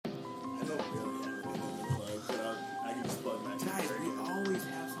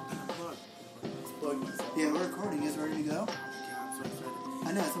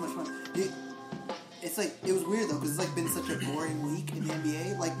it's like, it was weird though, because it's like been such a boring week in the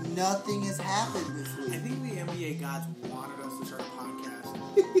NBA. Like, nothing has happened this week. I think the NBA gods wanted us to start a podcast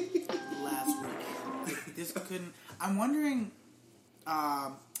last week. Like, this couldn't... I'm wondering...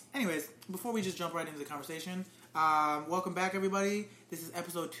 anyways, before we just jump right into the conversation, welcome back, everybody. This is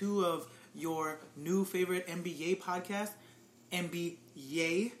episode 2 of your new favorite NBA podcast,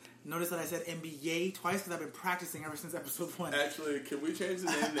 NBA. Notice that I said NBA twice because I've been practicing ever since episode 1. Actually, can we change the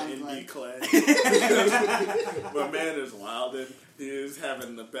name to NB Clay? My man is wilding. He is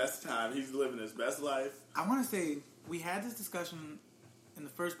having the best time. He's living his best life. I want to say, we had this discussion in the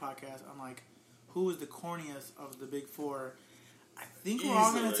first podcast on, like, who is the corniest of the big four. I think we're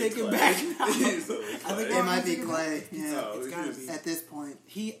all going to take it back now. I think it might be Clay. Yeah, no, it's got to be. At this point.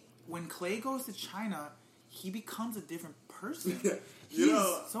 When Clay goes to China, he becomes a different person. He's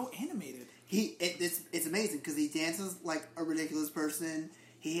so animated. It's amazing because he dances like a ridiculous person.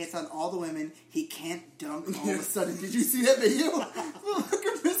 He hits on all the women. He can't dunk all of a sudden. Did you see that video?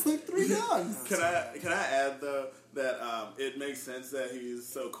 Motherfucker missed like 3 dunks. Can I add though that it makes sense that he's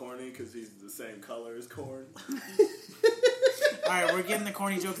so corny because he's the same color as corn. Alright, we're getting the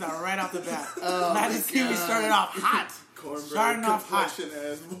corny jokes out right off the bat. Glad to see we started off hot. Starting off hot.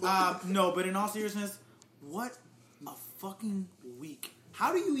 No, but in all seriousness, what a fucking week.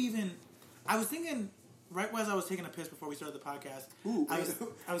 How do you even... I was thinking, right as I was taking a piss before we started the podcast, I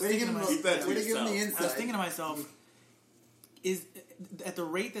was thinking to myself, is at the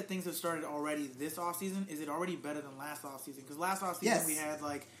rate that things have started already this offseason, is it already better than last offseason? Because last offseason we had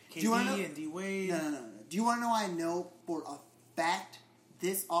like KD and D-Wade. No. Do you want to know I know for a fact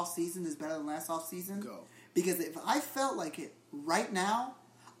this offseason is better than last offseason? Go. Because if I felt like it right now,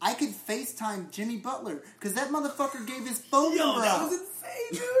 I could FaceTime Jimmy Butler because that motherfucker gave his phone number out. That was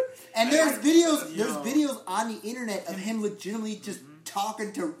insane, dude. And there's videos on the internet of him legitimately just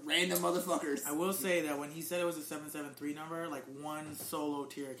talking to random motherfuckers. I will say that when he said it was a 773 number, like one solo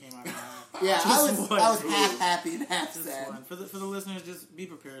tear came out of my eye. Yeah, I was half happy and half sad. For the listeners, just be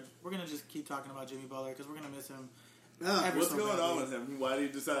prepared. We're gonna just keep talking about Jimmy Butler because we're gonna miss him. What's going on with him? Why did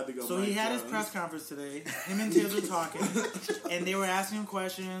he decide to go? So he had his press conference today. Him and Tibbs were talking, and they were asking him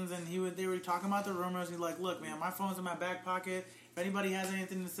questions, and they were talking about the rumors. He's like, "Look, man, my phone's in my back pocket. If anybody has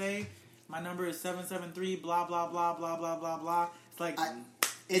anything to say, my number is 773 blah blah blah blah blah blah blah." It's like, I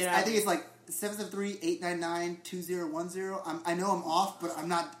think it's like 773-899-2010. I know I'm off, but I'm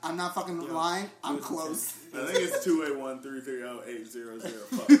not fucking lying. I'm close. I think it's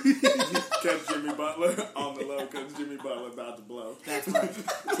 281-330-8005. Catch Jimmy Butler on the low because Jimmy Butler about to blow. That's right.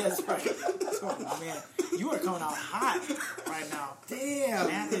 Oh, man, you are coming out hot right now. Damn.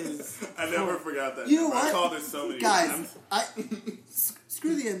 That is... I never forgot that. You know what? I called it so many times. Guys,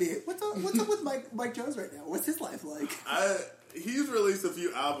 screw the NBA. What's up with Mike Jones right now? What's his life like? He's released a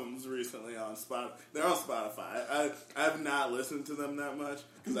few albums recently on Spotify. They're on Spotify. I've not listened to them that much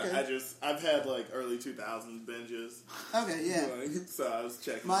because I've had like early 2000s binges. Okay, yeah. So I was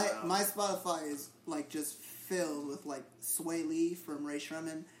checking. My Spotify is like just filled with like Sway Lee from Ray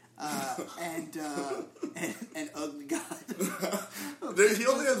Sherman. And Ugly God. He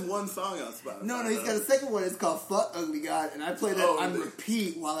only has one song on Spotify. No, he's got a second one. It's called Fuck Ugly God, and I play that on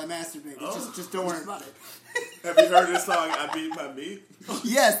repeat while I masturbate. Just don't worry about it. Have you heard this song, I Beat My Meat?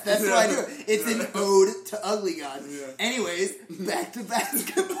 Yes, that's what I do. It's an ode to Ugly God. Yeah. Anyways, back to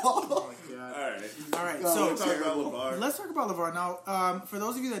basketball. Oh my God. All right. So let's talk about LeVar. Let's talk about LeVar. Now, for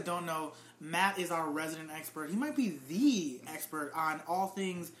those of you that don't know, Matt is our resident expert. He might be the expert on all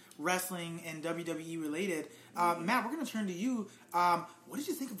things wrestling and WWE related. Matt, we're going to turn to you. What did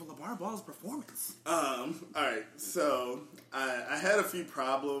you think of LeVar Ball's performance? All right. So I had a few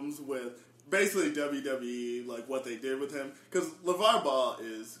problems with basically WWE, like what they did with him, because LeVar Ball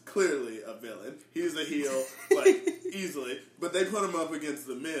is clearly a villain. He's a heel, like easily, but they put him up against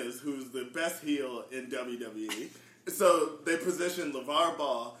The Miz, who's the best heel in WWE. So they positioned LeVar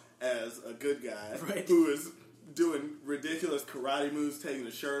Ball as a good guy who is doing ridiculous karate moves, taking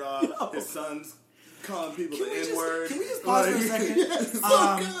his shirt off. His son's calling people the N-word. Can we just pause for a second?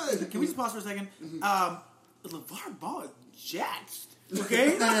 Good. Can we just pause for a second? LeVar Ball is jacked.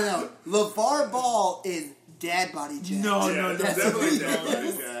 Okay? No. LeVar Ball is dad body jacked. No, that's definitely dad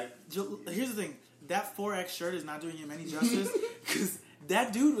body jacked. Here's the thing. That 4X shirt is not doing him any justice because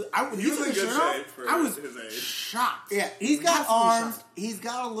that dude, when he was in good shape for his age. Shocked. Yeah, he's got arms. Shocked. He's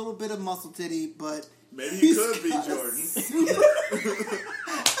got a little bit of muscle titty, but maybe he could be Jordan.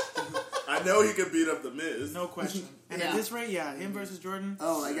 I I know he could beat up the Miz. No question. And at this rate, him versus Jordan.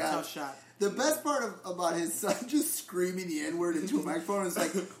 Oh my god, tough shot. The best part about his son just screaming the N-word into a microphone is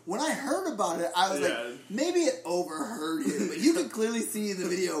like, when I heard about it, I was like, maybe it overheard him, but you can clearly see in the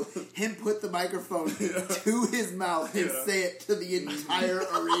video him put the microphone to his mouth and say it to the entire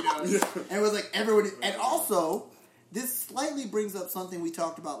arena. And it was like everyone. And also, this slightly brings up something we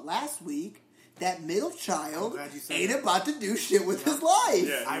talked about last week. That middle child ain't about to do shit with his life.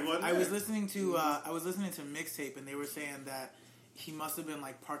 Yeah, I was listening to Mixtape, and they were saying that he must have been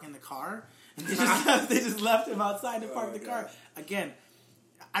like parking the car, and they just left him outside to park the car. Again,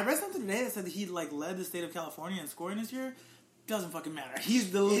 I read something today that said that he like led the state of California in scoring this year. Doesn't fucking matter.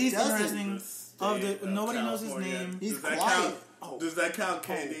 He's the least interesting of the. Nobody knows his name. He's quiet. Does that count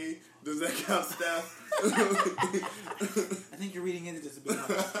KD? Does that count Steph? I think you're reading into this a bit much.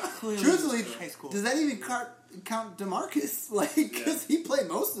 Clearly, truthfully, high school. Does that even count DeMarcus? Like, because he played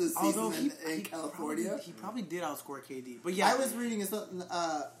most of the season in California. He probably did outscore KD. But I was reading something.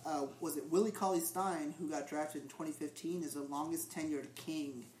 Was it Willie Cauley-Stein, who got drafted in 2015, is the longest tenured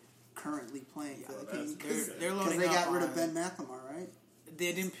King currently playing for the King? Because they got rid of Ben McLemore, right?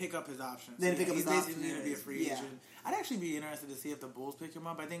 They didn't pick up his options. They didn't pick up his options. He's basically going to be a free agent. I'd actually be interested to see if the Bulls pick him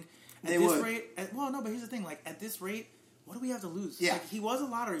up. I think at they this would. rate... but here's the thing. Like, at this rate, what do we have to lose? Yeah. Like, he was a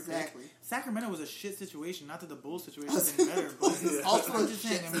lottery pick. Sacramento was a shit situation. Not that the Bulls situation is any better, but also I'm just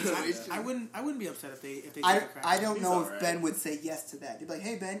saying. I wouldn't be upset if they take a crack. I don't know if Ben would say yes to that. He'd be like,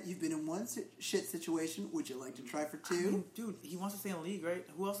 "Hey Ben, you've been in one shit situation. Would you like to try for two?" I mean, dude, he wants to stay in the league, right?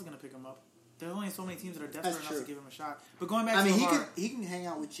 Who else is going to pick him up? There's only so many teams that are desperate enough to give him a shot. But going back to LeVar, he can hang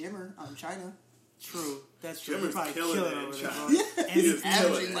out with Jimmer on China. True, that's true. Jimmer's probably killing killing it over in there. China. And he's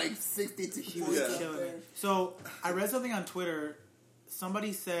averaging like 62 He was killing it. So I read something on Twitter.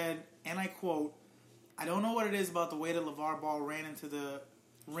 Somebody said, and I quote, "I don't know what it is about the way that LeVar Ball ran into the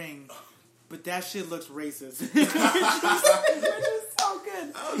ring, but that shit looks racist." Which is so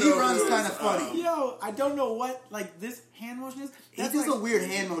good. He runs kind of funny. Yo, I don't know what like this hand motion is. He does a weird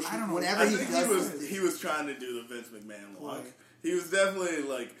hand motion. I don't know. Whenever he does, he was trying to do the Vince McMahon walk. He was definitely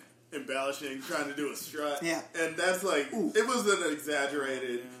like embellishing, trying to do a strut. Yeah. And that's like, it was an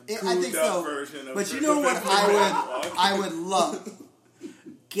exaggerated, I think so. version of But you know what I would love?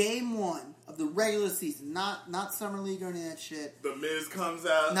 Game 1 of the regular season, not Summer League or any of that shit. The Miz comes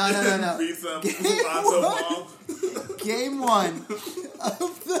out No. beats up Lonzo Ball. Game 1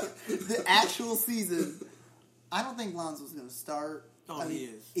 of the actual season. I don't think Lonzo's going to start. He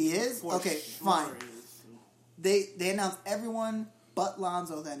is. He is? For okay, sure fine. He is. They announced everyone but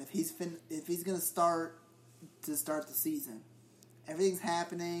Lonzo then if he's going to start the season. Everything's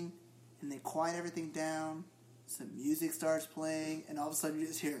happening and they quiet everything down. Some music starts playing and all of a sudden you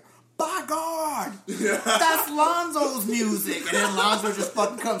just hear, "By God, that's Lonzo's music," and then Lonzo just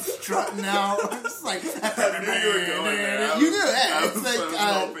fucking comes strutting out. It's like, I knew you were going there. You knew that. I It's was like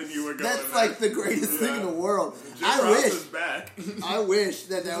hoping you were going that's there. like the greatest thing in the world. Jim Ross is back. I wish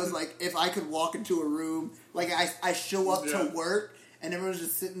that was like if I could walk into a room, like I show up to work. And everyone's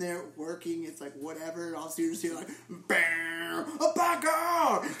just sitting there working. It's like whatever. And all of a sudden you just hear like, "Bam! Oh my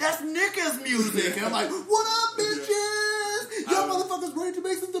God! That's Nicka's music!" And I'm like, "What up, bitches? Y'all motherfuckers ready to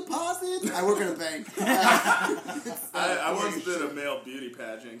make some deposits?" I work in a bank. I once did a male beauty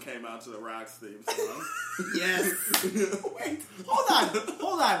pageant and came out to the Rocks theme song. Yes. Wait,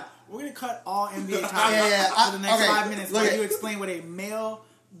 hold on. We're gonna cut all NBA time for the next 5 minutes while you explain what a male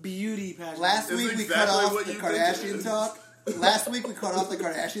beauty pageant. Last week we cut off the Kardashian talk. Last week we cut off the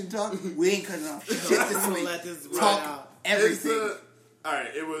Kardashian talk. We ain't cutting off shit this week. Let this talk out. everything.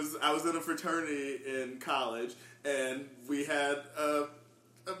 Alright, I was in a fraternity in college and we had a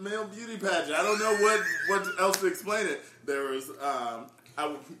male beauty pageant. I don't know what else to explain it. There was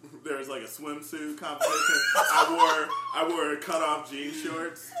there was like a swimsuit competition. I wore cut off jean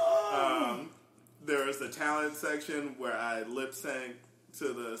shorts. There was a talent section where I lip synced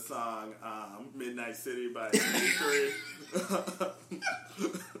to the song Midnight City by Tree.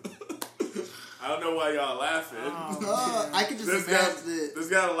 I don't know why y'all laughing. I could just imagine this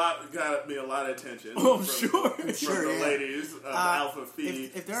got me a lot of attention. Oh, from the ladies of Alpha Phi,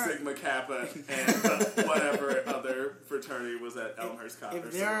 Sigma Kappa, and whatever other fraternity was at Elmhurst College.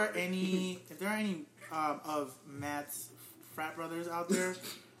 If there are any of Matt's frat brothers out there,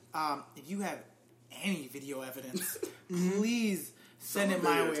 if you have any video evidence, please send it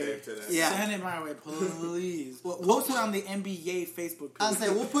my way. Send it my way, please. We'll post it on the NBA Facebook page. I'll say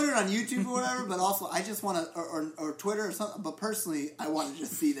we'll put it on YouTube or whatever, but also I just want to, or Twitter or something. But personally, I want to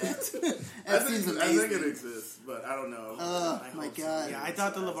just see that. Seems amazing. I think it exists, but I don't know. My God. Yeah, I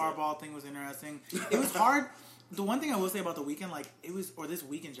thought the LeVar Ball thing was interesting. It was hard. The one thing I will say about the weekend, like, it was, or this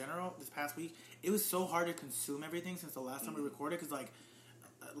week in general, this past week, it was so hard to consume everything since the last time we recorded, because, like,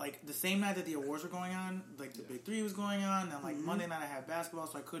 the same night that the awards were going on, like, the Big 3 was going on, and, like, Monday night I had basketball,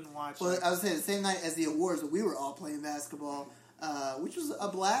 so I couldn't watch. Well, I was saying, the same night as the awards, we were all playing basketball, which was a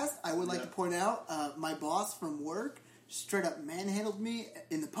blast. I would like to point out, my boss from work straight up manhandled me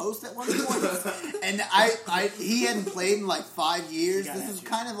in the post at one point, and he hadn't played in, like, 5 years. This is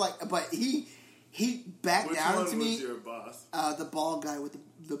kind of like, but he backed down to me. Which one was your boss? The bald guy with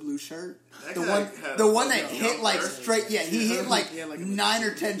the blue shirt. The one that hit like straight. Yeah, he hit like 9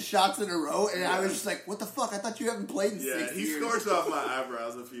 or 10 shots in a row, and I was just like, "What the fuck? I thought you haven't played in 6 years." He scorched off my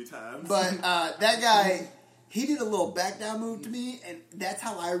eyebrows a few times. But that guy, he did a little back down move to me, and that's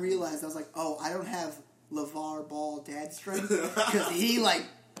how I realized I was like, "Oh, I don't have LeVar Ball dad strength," because he like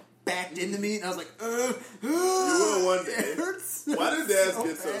backed into me, and I was like, you will one day. It hurts. Why do dads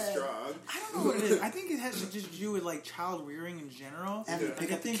get so strong? I don't know what it is. I think it has to just do with, like, child rearing in general. Having to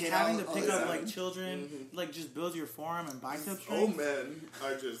pick up the kid having to pick up, like, children, like, just builds your forearm and bicep strength. Old men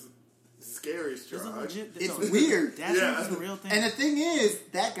are just scary strong. It's weird. That's a real thing. And the thing is,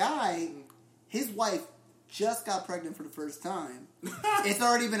 that guy, his wife just got pregnant for the first time. It's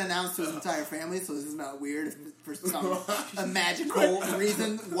already been announced to his entire family, so this is not weird if for some a magical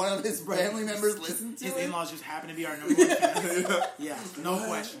reason one of his family members listened to his it. in-laws just happen to be our number one fans. Yeah, no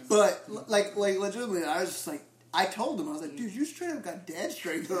question. But like legitimately, I was just like, I told him, I was like, dude, you straight up got dad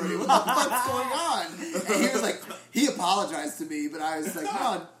strength already. What the fuck's going on? And he was like, he apologized to me, but I was like,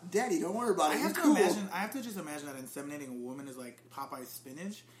 no, Daddy, don't worry about it. I have to just imagine that inseminating a woman is like Popeye's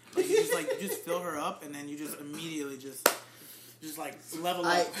spinach. Like you just fill her up, and then you just immediately just like level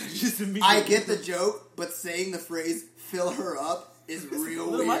up. Just immediately. I get the joke, but saying the phrase "fill her up" is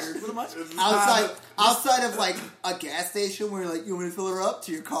real weird. A little much. Outside of like a gas station where like you want to fill her up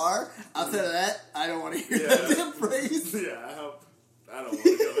to your car. Outside of that, I don't want to hear that damn phrase. Yeah, I don't want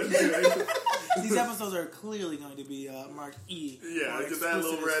to go into it. These episodes are clearly going to be marked E. Yeah, get that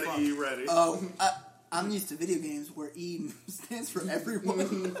little red E ready. Oh, I'm used to video games where E stands for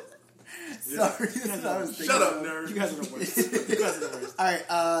everyone. Sorry, that's what I was thinking. Shut up, nerd. You guys are the worst. All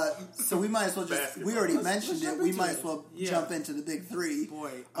right, so we might as well just. We already mentioned it. We might as well jump into the big 3.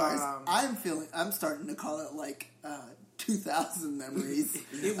 Boy, I'm starting to call it like 2000 memories,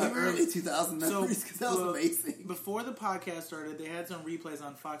 early 2000 memories, because that was amazing. Before the podcast started, they had some replays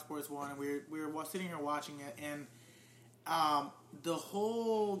on Fox Sports 1, and we were sitting here watching it, and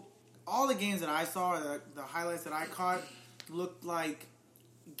all the games that I saw, the highlights that I caught, looked like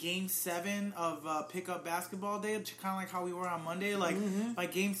Game 7 of pickup basketball day, kind of like how we were on Monday. Like, by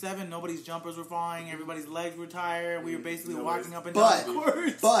Game 7, nobody's jumpers were falling, everybody's legs were tired. We were basically walking up and down the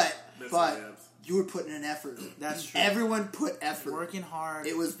court. But you were putting in effort. That's true. Everyone put effort. Working hard.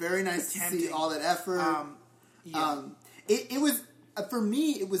 It was very nice to see all that effort. It was, for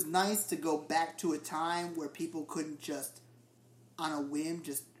me, it was nice to go back to a time where people couldn't just, on a whim,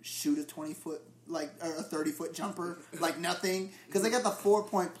 just shoot a 20-foot, like, or a 30-foot jumper, like nothing. Because they got the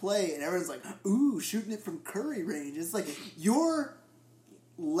 4-point play, and everyone's like, ooh, shooting it from Curry range. It's like, you're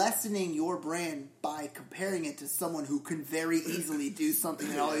lessening your brand by comparing it to someone who can very easily do something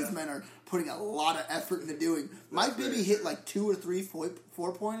that all these men are putting a lot of effort into doing. Mike Bibby hit like 2 or 3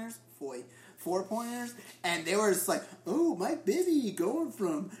 4-pointers, and they were just like, oh, Mike Bibby going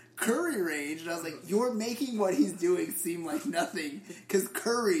from Curry range. And I was like, you're making what he's doing seem like nothing, because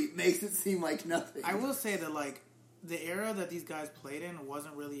Curry makes it seem like nothing. I will say that, like, the era that these guys played in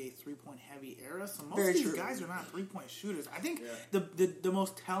wasn't really a 3-point heavy era, so most of these guys are not 3-point shooters. I think the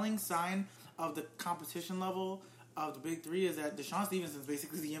most telling sign of the competition level of the Big 3 is that Deshaun Stevenson's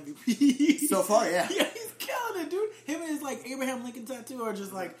basically the MVP. So far, yeah. Yeah, he's killing it, dude. Him and his, like, Abraham Lincoln tattoo are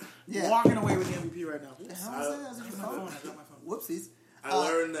just, like, walking away with the MVP right now. What the hell is that? I got my phone. Whoopsies. I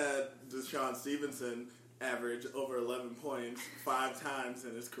learned that Deshaun Stevenson averaged over 11 points 5 times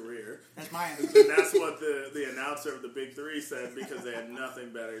in his career. That's my answer. And that's what the announcer of the Big 3 said, because they had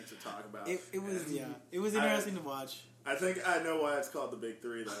nothing better to talk about. It was interesting to watch. I think I know why it's called the Big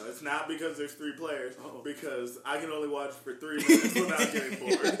 3, though. It's not because there's 3 players, because I can only watch for 3 minutes without getting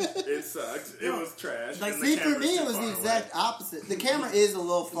bored. It sucked. It was trash. Like, see, for me, it was the exact opposite. The camera is a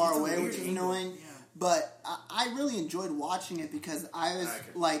little far away, which is annoying, but I really enjoyed watching it because I was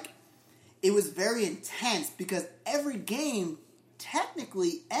like, it was very intense because every game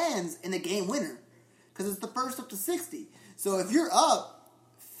technically ends in a game winner because it's the first up to 60. So if you're up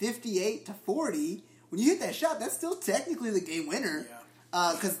 58-40, when you hit that shot, that's still technically the game winner.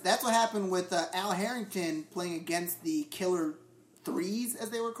 Because that's what happened with Al Harrington playing against the Killer Threes, as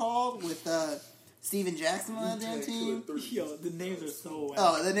they were called, with Steven Jackson on that damn team. Yo, the names are so whack.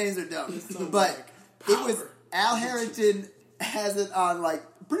 Oh, the names are dumb. So but Al Harrington has it on, like,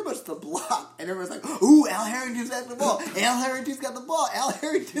 pretty much the block. And everyone's like, ooh, Al Harrington's got the ball. Al Harrington's got the ball. Al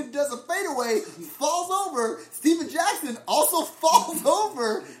Harrington does a fadeaway, falls over. Steven Jackson also falls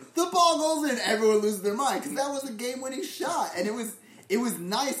over. The ball goes in. Everyone loses their mind because that was a game-winning shot. And it was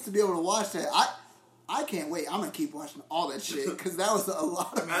nice to be able to watch that. I can't wait. I'm gonna keep watching all that shit because that was a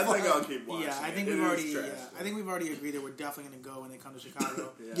lot of fun. I think I'll keep watching. Yeah, I think we've already agreed that we're definitely gonna go when they come to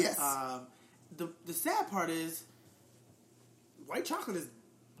Chicago. Yes. The sad part is, White Chocolate is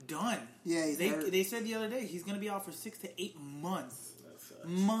done. Yeah, they said the other day he's gonna be out for 6 to 8 months.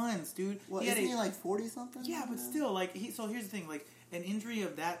 Months, dude. Well, isn't he like 40 something? Yeah, but still, like so here's the thing, like an injury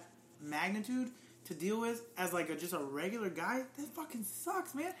of that magnitude to deal with as like just a regular guy, that fucking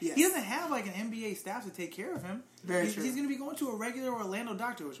sucks, man. Yes. He doesn't have like an NBA staff to take care of him. Very true. He's going to be going to a regular Orlando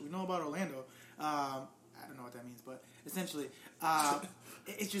doctor, which we know about Orlando. I don't know what that means, but essentially,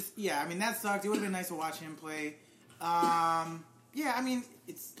 it's just I mean that sucked. It would have been nice to watch him play. I mean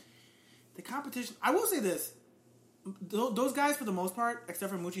it's the competition. I will say this. Those guys, for the most part,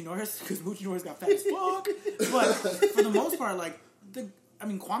 except for Moochie Norris, because Moochie Norris got fat as fuck. But for the most part, like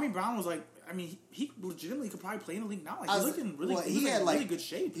Kwame Brown was like. I mean, he legitimately could probably play in the league now. Like, he looked in really good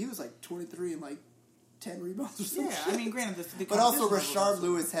shape. He was like 23 and like 10 rebounds or something. Yeah, I mean, granted, but also Rashard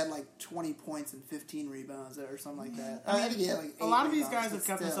Lewis had like 20 points and 15 rebounds or something like that. I think he had like 8 a lot of these rebounds, guys have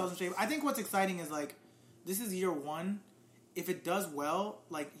kept themselves in shape. I think what's exciting is like this is year one. If it does well,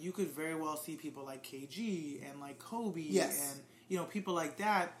 like you could very well see people like KG and like Kobe and people like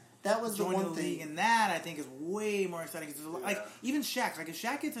that. That was the one the league, and that I think is way more exciting. Like even Shaq, like if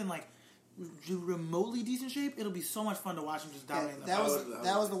Shaq gets in like remotely decent shape, it'll be so much fun to watch him just dominate. That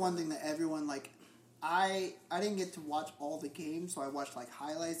was the one thing that everyone like. I didn't get to watch all the games, so I watched like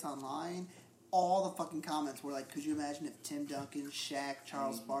highlights online. All the fucking comments were like, "Could you imagine if Tim Duncan, Shaq,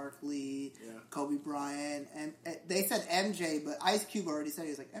 Charles Barkley, Kobe Bryant, and they said MJ, but Ice Cube already said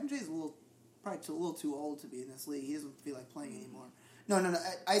he was like MJ's probably a little too old to be in this league. He doesn't feel like playing anymore." No.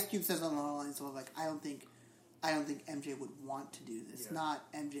 Ice Cube says on the online, so like I don't think MJ would want to do this. Not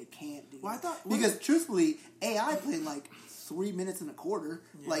MJ can't do this. Because truthfully, AI played like 3 minutes and a quarter.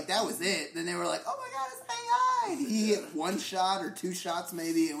 Yeah. Like that was it. Then they were like, "Oh my god, it's AI!" And he hit one shot or 2 shots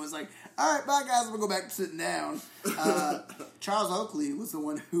maybe, and was like, "All right, bye guys, I'm gonna go back to sitting down." Charles Oakley was the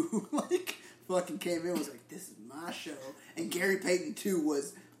one who like fucking came in and was like, "This is my show," and Gary Payton too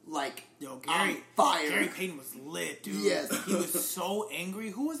was. Like, on fire. Gary Payton was lit, dude. Yes. He was so angry.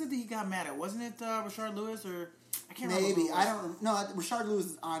 Who was it that he got mad at? Wasn't it Rashard Lewis or... I can't remember. Maybe. I don't... No, Rashard Lewis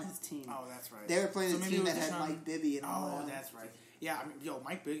is on his team. Oh, that's right. They were playing a team that had Mike Bibby and all that. Oh, that's right. Yeah, I mean,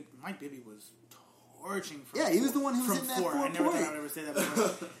 Mike Bibby was torching from he was the one who was in that 4 point. I never thought I would ever say that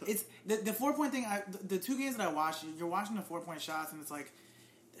before. It's... The 4-point thing, the 2 games that I watched, you're watching the 4-point shots and it's like...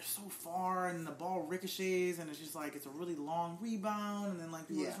 so far and the ball ricochets and it's just like it's a really long rebound and then like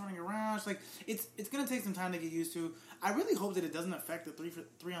people are just running around. It's like it's gonna take some time to get used to. I really hope that it doesn't affect the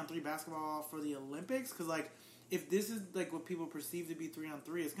 3-on-3 basketball for the Olympics because like if this is like what people perceive to be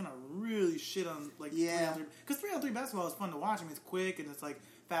 3-on-3, it's gonna really shit on like 3-on-3 because 3-on-3 basketball is fun to watch. I mean it's quick and it's like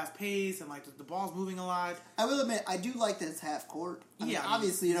fast paced and like the ball's moving a lot. I will admit I do like that it's half court. I mean,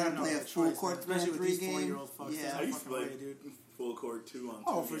 obviously you don't play a full court, especially with these 4-year-old fucks. I used to play full court 2-on-2.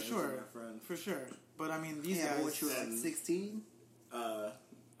 Oh, for sure, for sure. But I mean, these guys. What you were like 16? I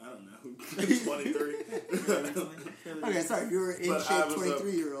don't know, 23. Okay, sorry, you were in shape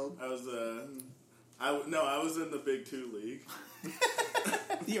 23-year-old. I was in the Big 2 league.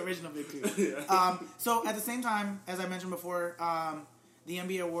 The original Big 2. Yeah. So at the same time, as I mentioned before, the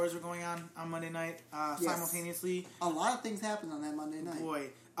NBA awards were going on Monday night simultaneously. A lot of things happened on that Monday night. Boy,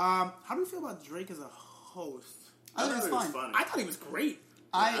 how do you feel about Drake as a host? I thought it was fun. I thought he was great.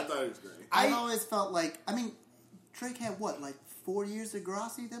 I thought he was great. I've always felt like, I mean, Drake had what, like 4 years of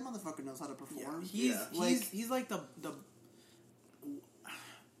Degrassi? That motherfucker knows how to perform. Yeah, he's like the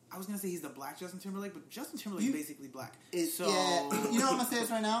I was gonna say he's the black Justin Timberlake, but Justin Timberlake is basically black. You know what I'm gonna say this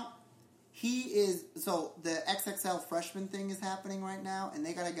right now? He is, so the XXL freshman thing is happening right now, and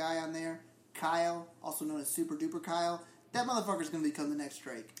they got a guy on there, Kyle, also known as Super Duper Kyle. That motherfucker's gonna become the next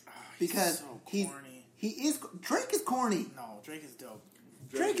Drake. Because so corny. Drake is corny. No, Drake is dope.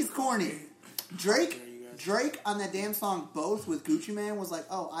 Drake is corny. Drake on that damn song Both with Gucci Mane was like,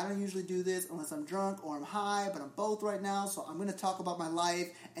 "Oh, I don't usually do this unless I'm drunk or I'm high, but I'm both right now, so I'm gonna talk about my life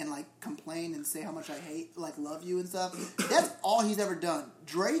and like complain and say how much I hate, like love you and stuff." That's all he's ever done.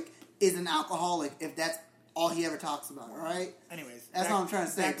 Drake is an alcoholic if that's all he ever talks about. All right. Anyways, that's what I'm trying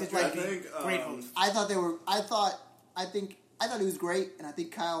to say. Back to Drake. Great host. I think I thought he was great, and I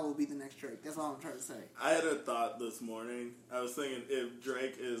think Kyle will be the next Drake. That's all I'm trying to say. I had a thought this morning. I was thinking if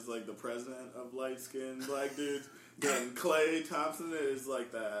Drake is like the president of light-skinned black dudes, then Klay Thompson is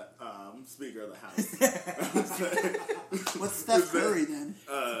like that Speaker of the House. What's Steph Curry then?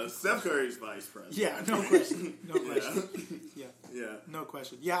 Steph Curry's vice president. Yeah, no question. No question. Yeah. No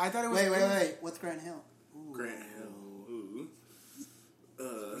question. Yeah, I thought it was... Wait. What's Grant Hill? Ooh. Grant Hill. Ooh.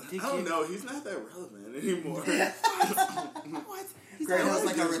 I don't know. He's not that relevant anymore. What? Grant Hill's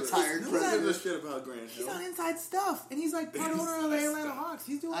like a retired president. Who gives a shit about Grant Hill? He's on Inside Stuff, and he's like part owner of the Atlanta Hawks.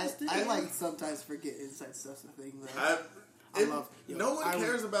 He's doing his thing. I like sometimes forget Inside Stuff's a thing. No one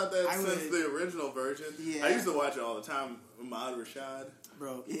cares about that since the original version. Yeah. I used to watch it all the time. Ahmad Rashad.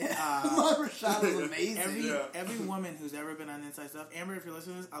 Bro. Yeah. Ahmad Rashad was amazing. Every woman who's ever been on Inside Stuff, Amber, if you're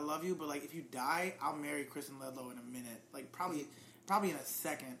listening to this, I love you, but like if you die, I'll marry Kristen Ledlow in a minute. Like probably in a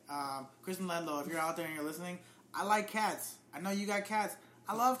second. Kristen Ledlow, if you're out there and you're listening, I like cats. I know you got cats.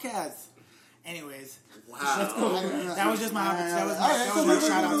 I love cats. Anyways, wow. Let's go. That was just my shout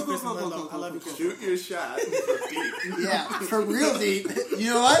out to Kristen Ledlow. I love you, Kristen. Shoot your shot for deep. Yeah, for real deep. You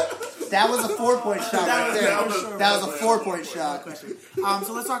know what? That was a 4-point shot right there. That was a 4-point shot.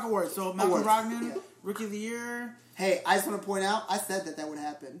 So let's talk awards. So Malcolm Brogdon, Rookie of the Year. Hey, I just want to point out, I said that would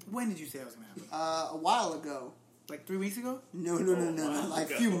happen. When did you say that was going to happen? A while ago. Like 3 weeks ago? No. Like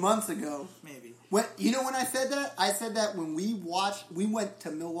a few months ago. Maybe. You know when I said that? I said that when we went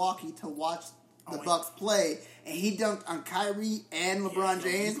to Milwaukee to watch the Bucks play, and he dunked on Kyrie and LeBron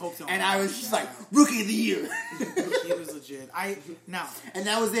James, and I was just like, Rookie of the Year. He was legit. And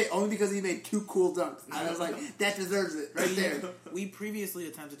that was it, only because he made 2 cool dunks. And I was like, that deserves it right there. We previously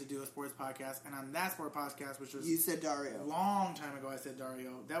attempted to do a sports podcast, and on that sports podcast, which was... You said Dario. A long time ago, I said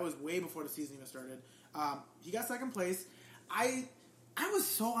Dario. That was way before the season even started. He got second place. I was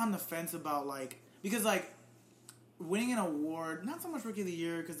so on the fence about, because, winning an award, not so much Rookie of the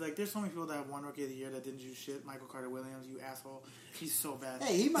Year, because, there's so many people that have won Rookie of the Year that didn't do shit. Michael Carter-Williams, you asshole. He's so bad.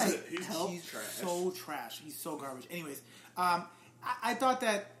 Hey, he might help. He's so trash. He's so garbage. Anyways, I thought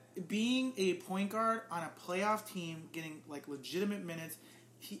that being a point guard on a playoff team, getting, legitimate minutes,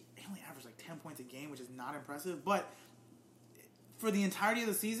 he only averaged, 10 points a game, which is not impressive, but for the entirety of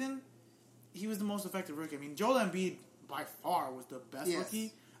the season, he was the most effective rookie. I mean, Joel Embiid, by far, was the best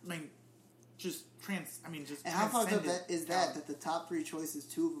rookie. I mean, and how fucked up is that the top 3 choices,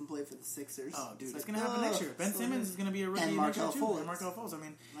 2 of them played for the Sixers. Oh, dude, it's going to happen next year. Ben Simmons is going to be a rookie next year, too. And Markelle Fultz. I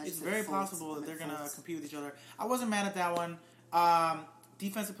mean, it's very possible that they're going to compete with each other. I wasn't mad at that one.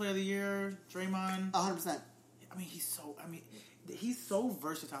 Defensive Player of the Year, Draymond. 100%. I mean, he's so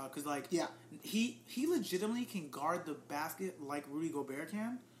versatile because, he legitimately can guard the basket like Rudy Gobert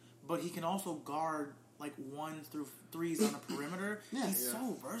can, but he can also guard 1s through 3s on the perimeter. He's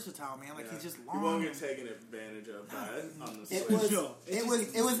so versatile, man. He's just long. He won't get taken advantage of that on the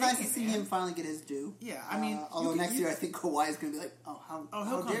It was nice to see him finally get his due. Yeah, I mean, although next year I think Kawhi is going to be like,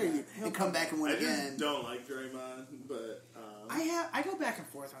 how dare you, and come back and win again. I just don't like Draymond, but I go back and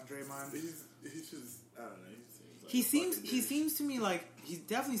forth on Draymond. He's just, I don't know. He seems to me like he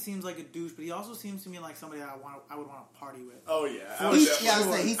definitely seems like a douche, but he also seems to me like somebody that I would want to party with. Oh yeah, I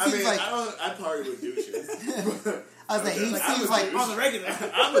party with douches. I was like, he seems like on the regular.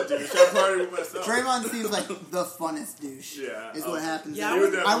 I'm a douche. I party with myself. Draymond seems like the funnest douche. Yeah, is what happens. Yeah,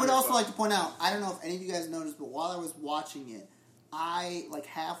 I would also like to point out. I don't know if any of you guys noticed, but while I was watching it, I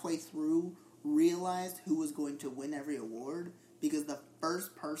halfway through realized who was going to win every award because the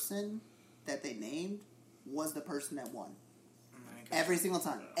first person that they named was the person that won. Every single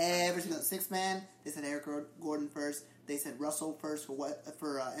time. Every single 6th man, they said Eric Gordon first. They said Russell first for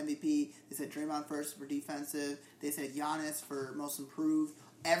MVP. They said Draymond first for defensive. They said Giannis for most improved.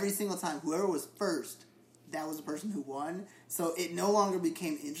 Every single time, whoever was first, that was the person who won. So it no longer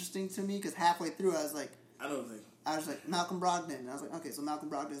became interesting to me because halfway through I was like, Malcolm Brogdon. And I was like, okay, so Malcolm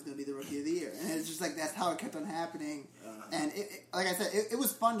Brogdon is going to be the Rookie of the Year. And it's just that's how it kept on happening. And like I said, it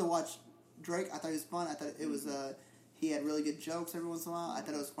was fun to watch Drake. I thought he was fun. I thought it was he had really good jokes every once in a while. I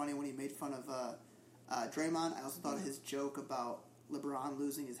thought it was funny when he made fun of Draymond. I also thought his joke about LeBron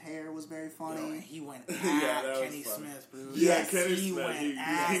losing his hair was very funny. Yo, he went at Kenny Smith, bro. Yeah, Kenny Smith. Went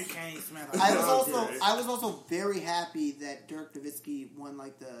at Kenny Smith. I was also very happy that Dirk Nowitzki won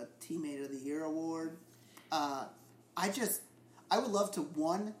the Teammate of the Year award. I would love to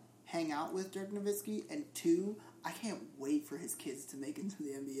 1, hang out with Dirk Nowitzki, and 2, I can't wait for his kids to make it into the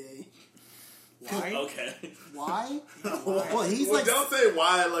NBA. Why? Okay. Why? Well, he's don't say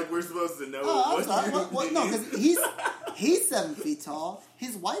why we're supposed to know. No, because he's 7 feet tall.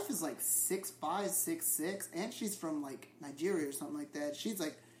 His wife is 6'5", 6'6", and she's from Nigeria or something like that.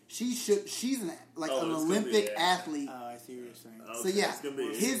 She's an Olympic athlete. Oh, I see what you're saying. So yeah,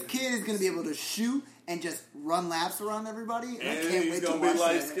 his kid is going to be able to shoot and just run laps around everybody. And I can't wait to watch that. He's going to be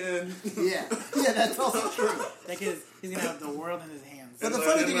light skinned. Yeah, that's also true. That kid, he's going to have the world in his hands. But the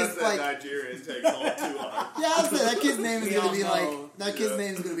funny thing is, like, Nigerian takes all too hard. Yeah, I was saying that kid's name is going to be like. That kid's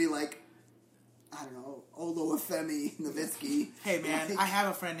name is going to be like. I don't know, Oluwafemi Nowitzki. Hey man, I have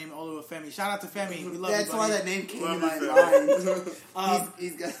a friend named Oluwafemi. Shout out to Femi. We love That's you, why that name came to my mind.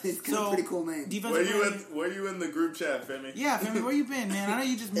 He's got a pretty cool name. Were you in the group chat, Femi? Yeah, Femi, where you been, man? I know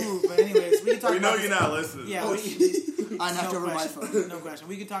you just moved, but anyways, we can talk. We know you're not listening. Yeah, I knocked over my phone. No question.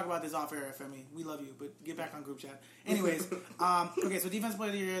 We can talk about this off air, Femi. We love you, but get back on group chat. Anyways, okay, so defense player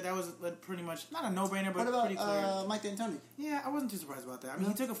of the year, that was pretty much not a no-brainer, but pretty clear. What about Mike D'Antoni? Yeah, I wasn't too surprised about that. I mean,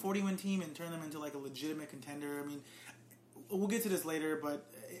 he took a 40-win team and turned them into like a legitimate contender. I mean, we'll get to this later, but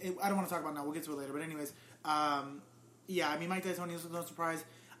I don't want to talk about it now. We'll get to it later. But anyways, yeah, I mean, Mike D'Antoni was no surprise.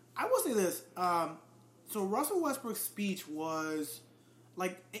 I will say this. So Russell Westbrook's speech was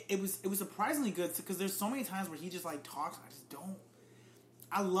like it was surprisingly good because there's so many times where he just like talks. I just don't.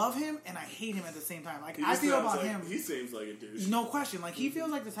 I love him and I hate him at the same time. Like I feel about him. He seems like a douche. No question. Like he feels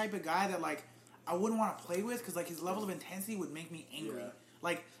like the type of guy that like I wouldn't want to play with because like his level of intensity would make me angry. Yeah.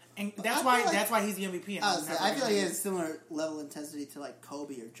 Like. And that's why he's the MVP. I feel like he has a similar level of intensity to like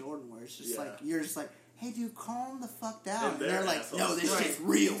Kobe or Jordan, where it's just like you're just like, hey, dude, calm the fuck down. And they're like, no, this shit's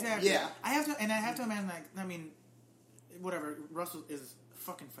real. Exactly. Yeah, I have to imagine like, I mean, whatever. Russell is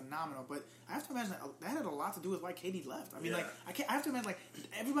fucking phenomenal, but I have to imagine that had a lot to do with why KD left. I mean, like, I have to imagine like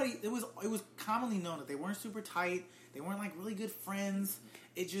everybody. It was commonly known that they weren't super tight. They weren't like really good friends.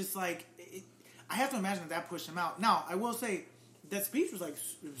 It just like I have to imagine that pushed him out. Now, I will say. That speech was like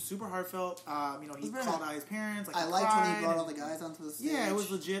super heartfelt. He called out his parents. Like, I liked when he brought all the guys onto the stage. Yeah, it was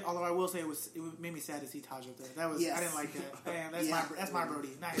legit. Although I will say it made me sad to see Taj up there. That was I didn't like that. Man, that's my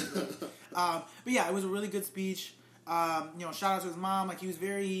Brody, not his Brody. But yeah, it was a really good speech. Shout out to his mom. Like he's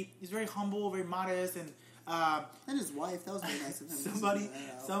very humble, very modest, and his wife. That was very nice of him.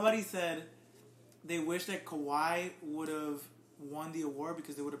 Somebody said they wish that Kawhi would have won the award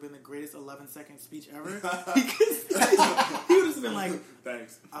because it would have been the greatest 11-second speech ever. Because he would have been like,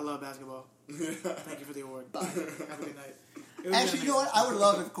 "Thanks, I love basketball. Thank you for the award. Bye. Have a good night." Actually, you know what? I would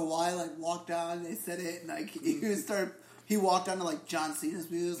love if Kawhi like walked on and they said it and like he walked on to like John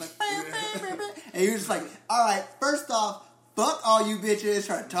Cena's music, like, and he was just like, "All right, first off, fuck all you bitches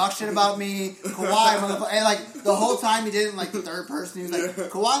trying to talk shit about me, Kawhi, motherfucker." And like the whole time he did it in like the third person. He was like,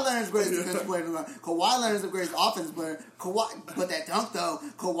 "Kawhi Leonard's the greatest defensive player. Kawhi Leonard's the greatest offensive player. Kawhi, but that dunk though,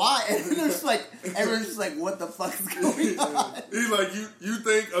 Kawhi." And everyone's just like, "What the fuck is going on?" He's like, "You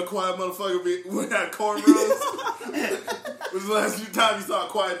think a quiet motherfucker would have cornrows?" When's the last few times you saw a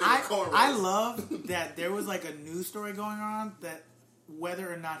quiet nigga cornrows? I love that there was like a news story going on that.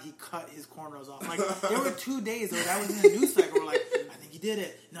 Whether or not he cut his cornrows off. Like, there were 2 days where that was in the news cycle. We're like, I think he did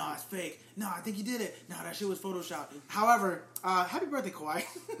it. No, it's fake. No, I think he did it. No, that shit was Photoshopped. However, happy birthday, Kawhi.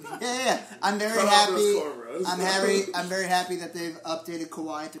 Yeah. I'm very happy. I'm very happy that they've updated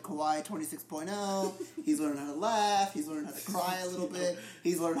Kawhi to Kawhi 26.0. He's learned how to laugh. He's learned how to cry a little bit.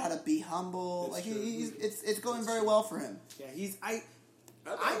 He's learned how to be humble. Like, it's going very well for him. Yeah,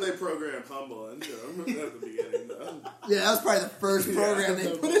 I thought they programmed humble into him at the beginning, though. Yeah, that was probably the first program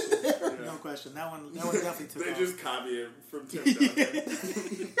they put in there. No question. That one definitely took off. They just copied it from Tim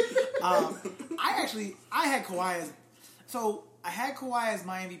Duncan. I had Kawhi as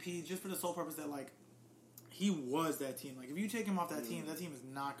my MVP just for the sole purpose that, like, he was that team. Like, if you take him off that team is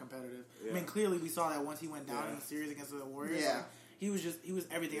not competitive. Yeah. I mean, clearly we saw that once he went down in the series against the Warriors. Yeah. Like, he was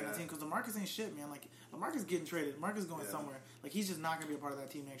everything on that team because LaMarcus ain't shit, man. Like, LaMarcus getting traded. LaMarcus going somewhere. Like, he's just not going to be a part of that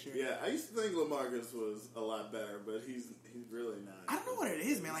team next year. Yeah, I used to think LaMarcus was a lot better, but he's really not. I don't know what it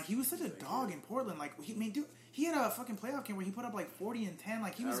is, man. Like, he was such a dog in Portland. Like, he had a fucking playoff game where he put up, like, 40 and 10.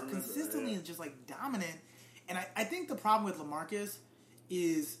 Like, he was consistently just, like, dominant. And I think the problem with LaMarcus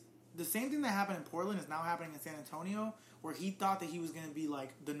is the same thing that happened in Portland is now happening in San Antonio, where he thought that he was going to be,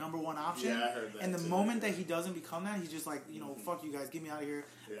 like, the number one option. Yeah, I heard that. And the moment that he doesn't become that, he's just like, fuck you guys, get me out of here.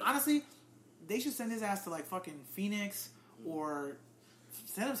 Yeah. Honestly, they should send his ass to, like, fucking Phoenix or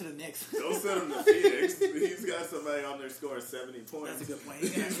send him to the Knicks. Don't send him to Phoenix. He's got somebody on there scoring 70 points. That's a good point.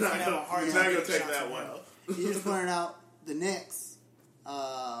 He's not going to take that well. He's just pointing out the Knicks. We're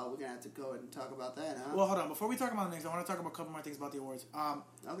going to have to go ahead and talk about that, huh? Well, hold on. Before we talk about the Knicks, I want to talk about a couple more things about the awards.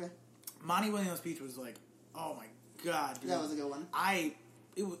 Okay. Monty Williams' speech was like, oh my God, dude. That was a good one. I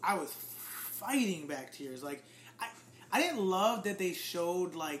was fighting back tears. Like, I didn't love that they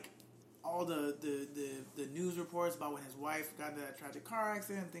showed, like, all the news reports about when his wife got into that tragic car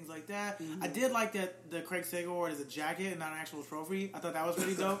accident and things like that. Mm-hmm. I did like that the Craig Sager Award is a jacket and not an actual trophy. I thought that was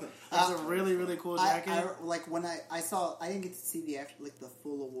pretty dope. That's a really, really cool jacket. When I saw, I didn't get to see the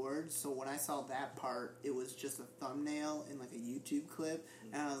full award, so when I saw that part, it was just a thumbnail in like a YouTube clip,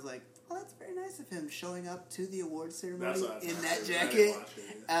 and I was like, oh, that's very nice of him showing up to the award ceremony in that jacket.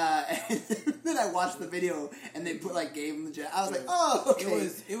 And then I watched the video, and they gave him the jacket. I was like, oh, okay,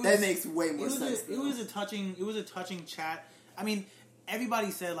 that makes way more sense. It was a touching chat. I mean,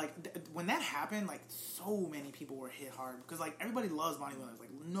 everybody said when that happened, so many people were hit hard because everybody loves Monty Williams.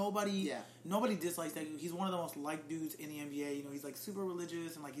 Nobody dislikes that dude. He's one of the most liked dudes in the NBA. You know, he's super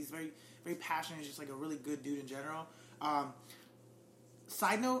religious and he's very, very passionate. He's just a really good dude in general.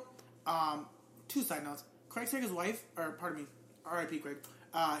 Side note. 2 side notes. Craig Sager's wife, or pardon me, R.I.P. Craig.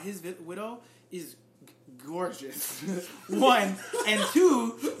 His widow is gorgeous. 1 and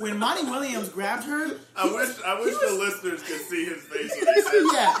 2. When Monty Williams grabbed her, I wish the listeners could see his face. When he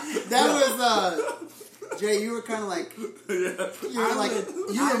said that was Jay. You were kind of you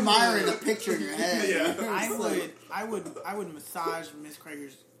were admiring a picture in your head. Yeah, I would massage Miss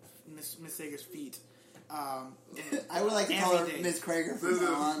Sager's feet. I would like to call her Miss Krager from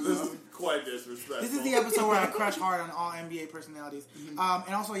now on. This is quite disrespectful. This is the episode where I crush hard on all NBA personalities. Mm-hmm.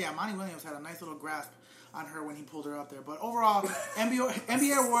 And also, Monty Williams had a nice little grasp on her when he pulled her up there. But overall,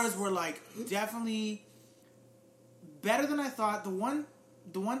 NBA awards were definitely better than I thought. The one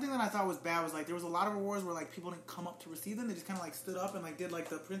thing that I thought was bad was there was a lot of awards where people didn't come up to receive them. They just kind of stood up and did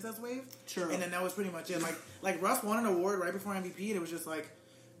the princess wave. Sure. And then that was pretty much it. Russ won an award right before MVP, and it was just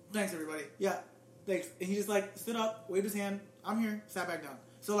thanks everybody. Yeah. Thanks. And he just stood up, waved his hand, I'm here, sat back down.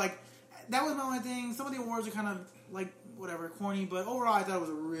 So that was my only thing. Some of the awards are kind of whatever, corny, but overall I thought it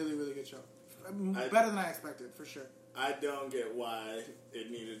was a really, really good show. Better than I expected, for sure. I don't get why it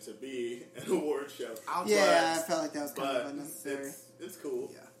needed to be an award show. I felt like that was kind of unnecessary. It's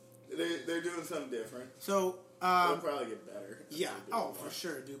cool. Yeah. They're doing something different. So it'll probably get better. Yeah. Oh, for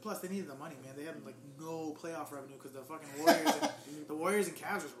sure, dude. Plus, they needed the money, man. They had no playoff revenue because the fucking Warriors and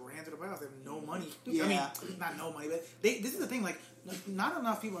Cavs just ran to the playoffs. They have no money. Yeah. I mean, not no money, but this is the thing. Not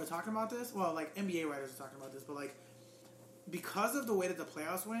enough people are talking about this. Well, NBA writers are talking about this, but because of the way that the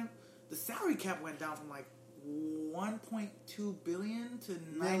playoffs went, the salary cap went down from 1.2 billion to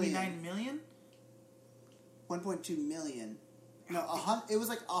 99 million. 1.2 million. No, it was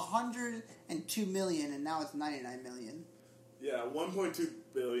 102 million, and now it's 99 million. Yeah, 1.2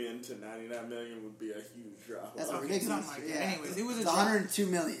 billion to 99 million would be a huge drop. That's ridiculous. Anyways, it was a 102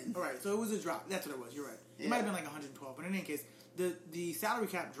 million. All right, so it was a drop. That's what it was. You're right. It might have been 112, but in any case, the salary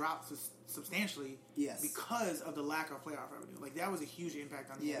cap dropped substantially because of the lack of playoff revenue. That was a huge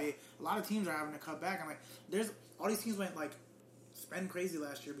impact on the NBA. A lot of teams are having to cut back. There's all these teams went spend crazy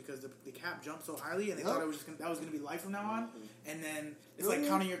last year because the cap jumped so highly, and they thought that was going to be life from now on. And then it's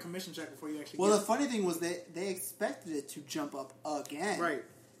counting your commission check before you actually. Well, the funny thing was they expected it to jump up again, right?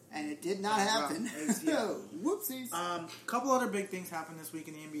 And it did not happen. Whoopsies. Couple other big things happened this week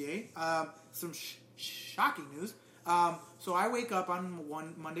in the NBA. Some shocking news. So I wake up on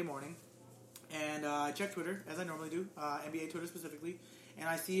one Monday morning, and I check Twitter as I normally do, NBA Twitter specifically, and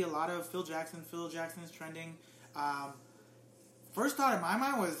I see a lot of Phil Jackson. Phil Jackson is trending. First thought in my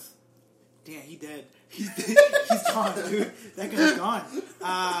mind was, damn, he dead. He's gone, dude. That guy's gone.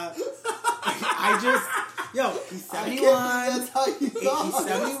 He's 71. That's how you thought. He's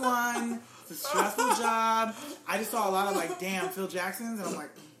 71. It's a stressful job. I just saw a lot of damn Phil Jacksons, and I'm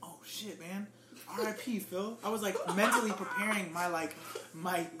like, oh shit, man. R.I.P. Phil. I was mentally preparing my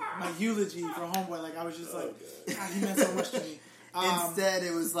my eulogy for homeboy. I was just God, he meant so much to me. Instead,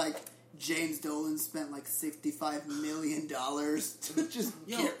 it was James Dolan spent $65 million to just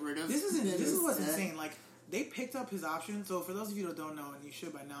get rid of. This is what's insane. They picked up his option. So for those of you that don't know, and you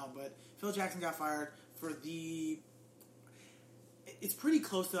should by now, but Phil Jackson got fired for it's pretty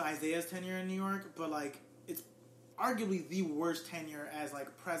close to Isaiah's tenure in New York, but it's arguably the worst tenure as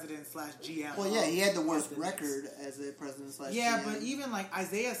president / GM. Well, yeah, he had the worst record as a president / GM. Yeah, but even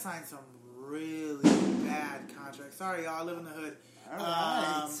Isaiah signed some really bad contracts. Sorry, y'all, I live in the hood. All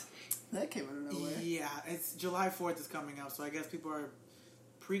right. That came out of nowhere. Yeah, it's July 4th is coming up, so I guess people are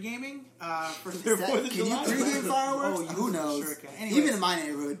pre-gaming for their 4th of July. Can you pre-game fireworks? Oh, who knows? Sure can. Anyways, even in my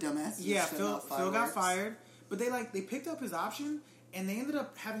neighborhood, dumbasses. Yeah, Phil got fired, but they picked up his option, and they ended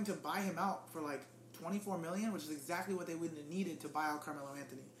up having to buy him out for $24 million, which is exactly what they would have needed to buy out Carmelo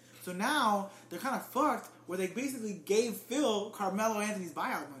Anthony. So now they're kind of fucked, where they basically gave Phil Carmelo Anthony's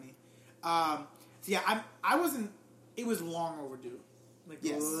buyout money. I wasn't. It was long overdue.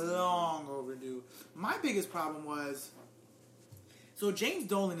 Long overdue. My biggest problem was, So James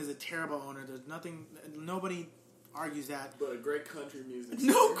Dolan is a terrible owner. There's nobody argues that. But a great country music.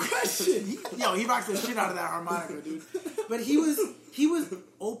 No question. He rocks the shit out of that harmonica, dude. But he was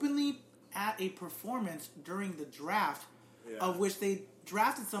openly at a performance during the draft, of which they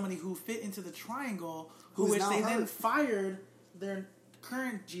drafted somebody who fit into the triangle, which they then fired their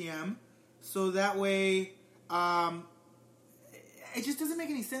current GM, so that way, it just doesn't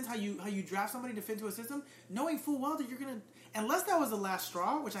make any sense how you draft somebody to fit into a system, knowing full well that you're gonna, unless that was the last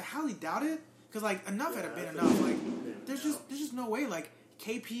straw, which I highly doubt it, because like enough had been enough. Like there's just no way. Like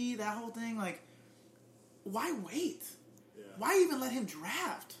KP, that whole thing, like why wait? Yeah. Why even let him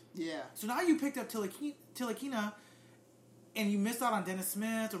draft? Yeah. So now you picked up Tilakina, and you missed out on Dennis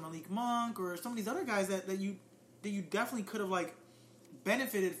Smith or Malik Monk or some of these other guys that you definitely could have like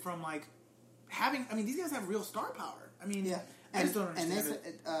benefited from like having. I mean, these guys have real star power. I mean, yeah. I just don't understand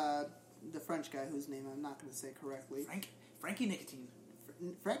it. The French guy whose name I'm not going to say correctly. Frankie Nicotine.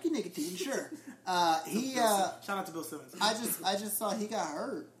 Frankie Nicotine, sure. Shout out to Bill Simmons. I just saw he got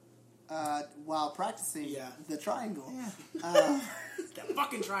hurt while practicing the triangle. Yeah. That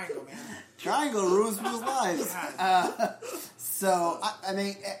fucking triangle, man. Triangle ruins people's lives. So I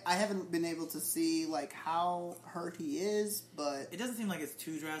mean, I haven't been able to see like how hurt he is, but it doesn't seem like it's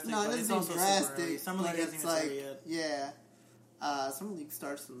too drastic. No, it doesn't seem drastic. Summer League hasn't even started yet. Yeah. Summer League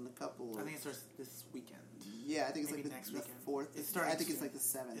starts in a couple. I think it starts this weekend. Yeah, I think it's maybe like next the weekend. 4th. I think it's like the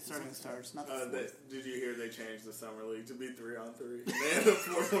 7th. It's starting starts, not the 4th. Did you hear they changed the Summer League to be 3-on-3? They had a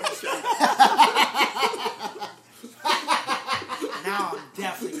 4-1 shot. Now I'm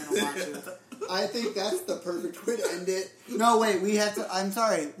definitely gonna watch it. I think that's the perfect way to end it. No, wait, we have to. I'm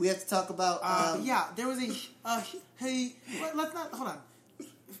sorry, we have to talk about. There was let's not hold on.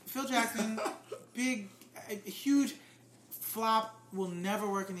 Phil Jackson, huge flop. Will never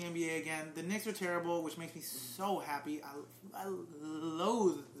work in the NBA again. The Knicks are terrible, which makes me so happy. I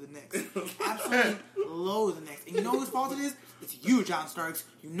loathe the Knicks. Absolutely loathe the Knicks. And you know whose fault it is? It's you, John Starks.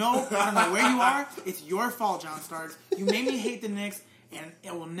 You know, I don't know where you are. It's your fault, John Starks. You made me hate the Knicks, and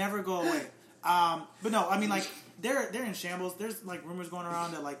it will never go away. But no, I mean, like, they're in shambles. There's, like, rumors going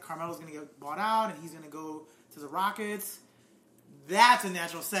around that, like, Carmelo's going to get bought out, and he's going to go to the Rockets. That's a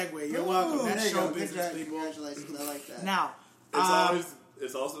natural segue. You're welcome. That's show business, people. Congratulations. I like that. Now,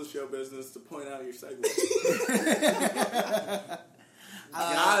 it's also show business to point out your segue.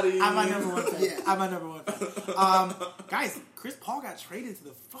 I'm my number one fan. I'm my number one fan. Guys, Chris Paul got traded to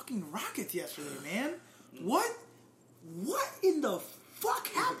the fucking Rockets yesterday, man. What in the fuck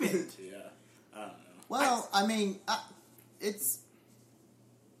happened? I don't know. Well, I mean,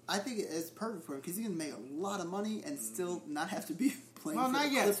 I think it's perfect for him because he can make a lot of money and still not have to be playing. Well,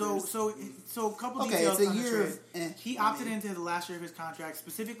 not yet. Clippers. So a couple details on the trade. He opted into the last year of his contract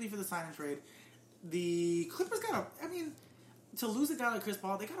specifically for the sign and trade. The Clippers to lose a guy like Chris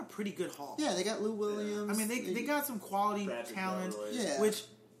Paul, they got a pretty good haul. Yeah, they got Lou Williams. I mean, they got some quality talent. Yeah. Which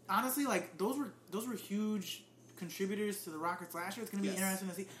honestly, like those were huge contributors to the Rockets last year. It's going to be interesting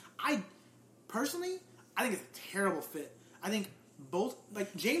to see. Personally, I think it's a terrible fit. I think both,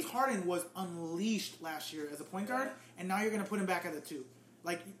 like, James Harden was unleashed last year as a point guard, and now you're going to put him back at the 2.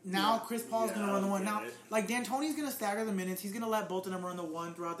 Like, now Chris Paul's going to run the 1. Now, like, D'Antoni's going to stagger the minutes. He's going to let both of them run the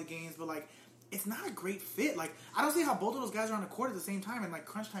 1 throughout the games, but, like, it's not a great fit. Like, I don't see how both of those guys are on the court at the same time in, like,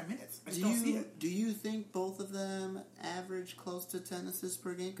 crunch time minutes. I just don't see it. Do you think both of them average close to 10 assists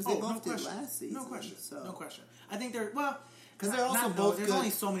per game? Because they both did last season. No question. So. No question. I think they're, well... Because they're also both There's good.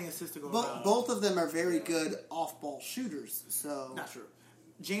 only so many assists to go around. Both of them are very good off-ball shooters. So not true.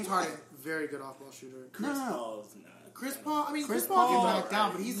 James Harden, very good off-ball shooter. Chris Paul's not. Chris Paul can knock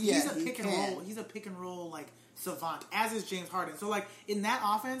down, but he's a pick and roll. He's a pick and roll like savant, as is James Harden. So like in that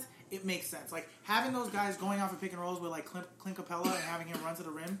offense, it makes sense. Like having those guys going off of pick and rolls with like Clint Capella and having him run to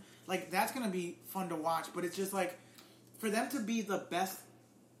the rim, like that's gonna be fun to watch. But it's just like for them to be the best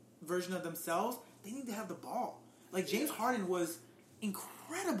version of themselves, they need to have the ball. Like, James Harden was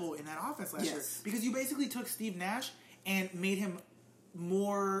incredible in that offense last year. Because you basically took Steve Nash and made him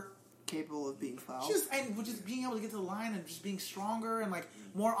more... capable of being fouled. Just being able to get to the line and just being stronger and, like,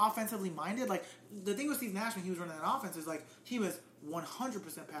 more offensively minded. Like, the thing with Steve Nash when he was running that offense is, like, he was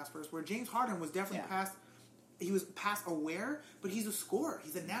 100% pass first, where James Harden was definitely pass... He was pass aware, but he's a scorer.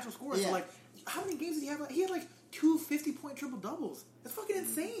 He's a natural scorer. Yeah. So, like, how many games did he have? He had, like, 2 50-point triple-doubles. That's fucking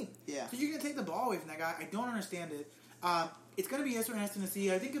insane. Yeah. So you're going to take the ball away from that guy. I don't understand it. It's going to be interesting to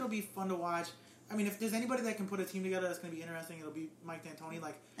see. I think it'll be fun to watch. I mean, if there's anybody that can put a team together that's going to be interesting, it'll be Mike D'Antoni,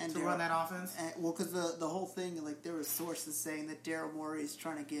 to run that offense. Because the whole thing, like, there were sources saying that Daryl Morey is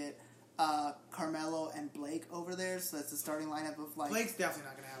trying to get Carmelo and Blake over there, so that's the starting lineup of like... Blake's definitely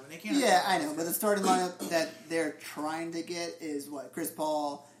not going to happen. They can't. Yeah, I know, but the starting lineup that they're trying to get is what? Chris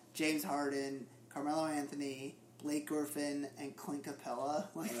Paul, James Harden, Carmelo Anthony, Blake Griffin, and Clint Capella.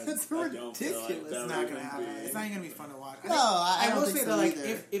 Like, that's ridiculous. It's not going to happen. It's not even going to be fun to watch. I will say that, like,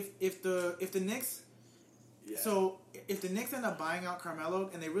 if the Knicks... Yeah. So, if the Knicks end up buying out Carmelo,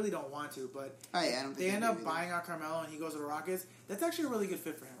 and they really don't want to, but I don't think they end up buying out Carmelo and he goes to the Rockets, that's actually a really good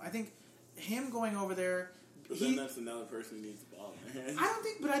fit for him. I think him going over there... But then that's another person who needs the ball in their hands.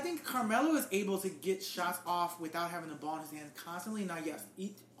 I think Carmelo is able to get shots off without having the ball in his hands constantly. Now, yes,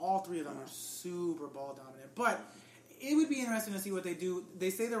 all three of them are super ball dominant, but it would be interesting to see what they do. They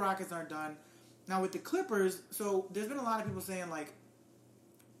say the Rockets aren't done. Now, with the Clippers, so there's been a lot of people saying, like,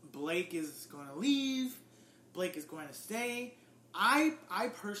 Blake is going to leave, Blake is going to stay. I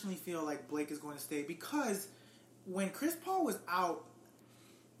personally feel like Blake is going to stay because when Chris Paul was out,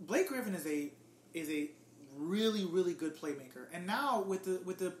 Blake Griffin is a really, really good playmaker. And now with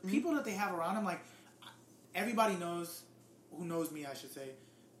the people that they have around him, like everybody knows, who knows me, I should say,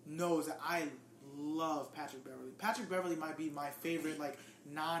 knows that I love Patrick Beverley. Patrick Beverley might be my favorite, like,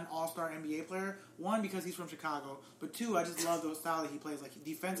 non-All-Star NBA player. One, because he's from Chicago, but two, I just love the style that he plays. Like,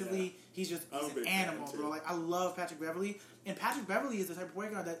 defensively, he's an animal, bro. Like, I love Patrick Beverley. And Patrick Beverley is the type of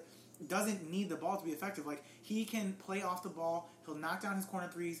point guard that doesn't need the ball to be effective. Like, he can play off the ball, he'll knock down his corner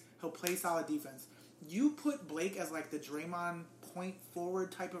threes, he'll play solid defense. You put Blake as, like, the Draymond point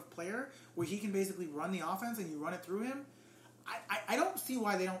forward type of player, where he can basically run the offense and you run it through him. I don't see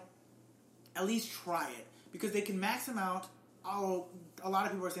why they don't at least try it, because they can max him out. Although a lot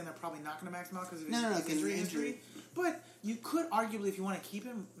of people are saying they're probably not going to max him out because of his injury. But you could arguably, if you want to keep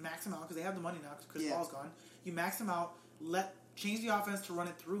him, max him out because they have the money now because Chris Paul's gone. You max him out, change the offense to run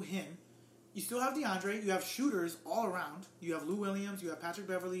it through him. You still have DeAndre. You have shooters all around. You have Lou Williams. You have Patrick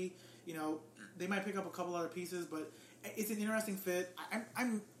Beverley. You know, they might pick up a couple other pieces, but it's an interesting fit. I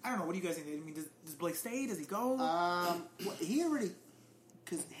don't know. What do you guys think? I mean, does Blake stay? Does he go? Well, he already,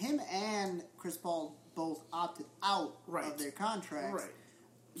 because him and Chris Paul both opted out of their contracts. Right.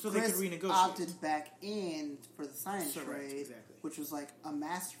 So Chris they could renegotiate. Opted back in for the sign trade, which was like a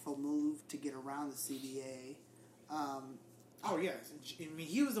masterful move to get around the CBA. Oh yes, I mean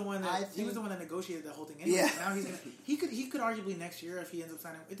he was the one that negotiated the whole thing. Anyway. Yeah. Now he could arguably next year, if he ends up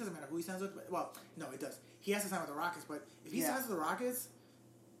signing. It doesn't matter who he signs with. But, well, no, it does. He has to sign with the Rockets. But if he signs with the Rockets,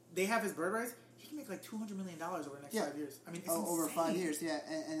 they have his bird rights. He can make like $200 million over the next 5 years. I mean, it's over insane. 5 years, yeah.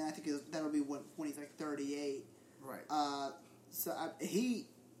 And I think that'll be when he's like 38. Right. So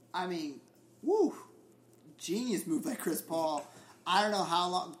woo, genius move by Chris Paul. I don't know how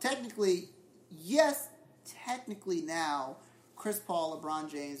long. Technically now, Chris Paul, LeBron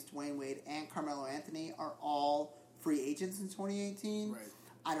James, Dwayne Wade, and Carmelo Anthony are all free agents in 2018. Right.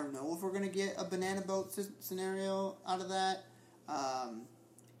 I don't know if we're going to get a banana boat scenario out of that.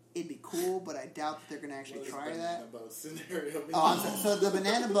 It'd be cool, but I doubt that they're going to actually try that. Boat scenario. So the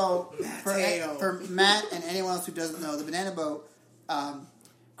banana boat, for Matt and anyone else who doesn't know, the banana boat,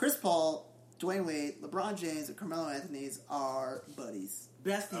 Chris Paul, Dwayne Wade, LeBron James, and Carmelo Anthony are buddies.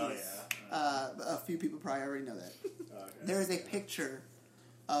 Besties. Oh, yeah. A few people probably already know that. Okay. There is a picture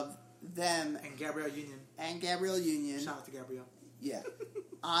of them and Gabrielle Union. Shout out to Gabrielle. Yeah.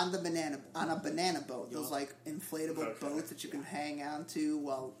 on a banana boat. Those like inflatable boats that you can hang on to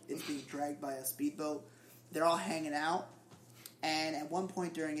while it's being dragged by a speedboat. They're all hanging out. And at one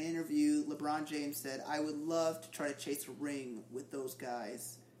point during an interview, LeBron James said, "I would love to try to chase a ring with those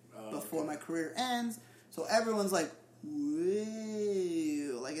guys before my career ends." So everyone's like,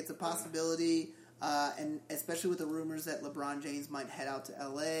 "Whoa!" Like it's a possibility, and especially with the rumors that LeBron James might head out to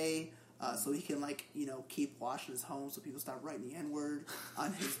LA, so he can keep washing his home, so people stop writing the N-word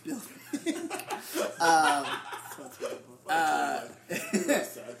on his building.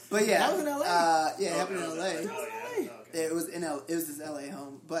 But yeah, that was in LA. It happened in LA. It was his LA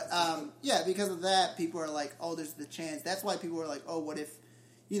home, but because of that, people are like, "Oh, there's the chance." That's why people are like, "Oh, what if,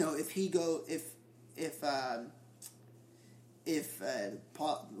 if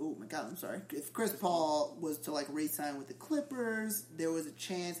Chris Paul was to re-sign with the Clippers, there was a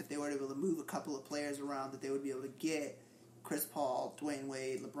chance if they were able to move a couple of players around that they would be able to get Chris Paul, Dwayne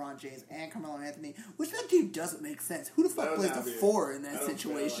Wade, LeBron James, and Carmelo Anthony, which that team doesn't make sense. Who the fuck plays the 4 in that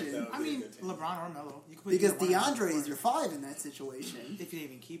situation? I mean, LeBron or Melo. Because DeAndre is your 5 in that situation. If you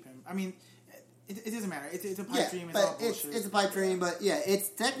even keep him. I mean, It doesn't matter. It's a pipe dream. It's but all bullshit. it's a pipe dream, but it's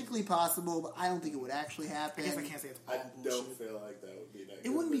technically possible, but I don't think it would actually happen. I guess I can't say it's all bullshit. I don't feel like that would be that. It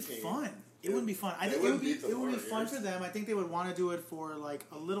wouldn't be fun. It wouldn't be fun. I think it would be fun for them. I think they would want to do it for like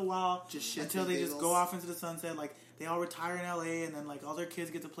a little while, just until they just go off into the sunset. Like they all retire in LA, and then like all their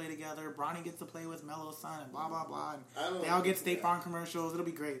kids get to play together. Bronny gets to play with Melo's son, and blah blah blah. And they all get State Farm commercials. It'll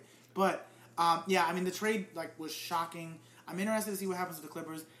be great. But yeah, I mean the trade like was shocking. I'm interested to see what happens to the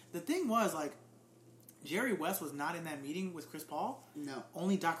Clippers. The thing was like Jerry West was not in that meeting with Chris Paul. No,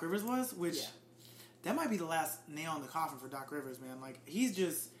 only Doc Rivers was, which that might be the last nail in the coffin for Doc Rivers, man. Like he's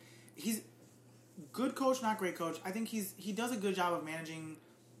good coach, not great coach. I think he does a good job of managing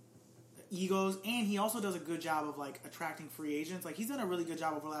egos, and he also does a good job of like attracting free agents. Like he's done a really good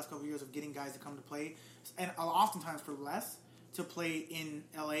job over the last couple of years of getting guys to come to play, and oftentimes for less to play in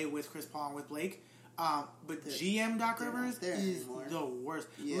LA with Chris Paul and with Blake. But GM Doc Rivers is the worst.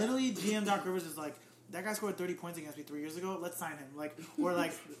 Yeah. Literally, GM Doc Rivers is like, that guy scored 30 points against me 3 years ago. Let's sign him. Like, or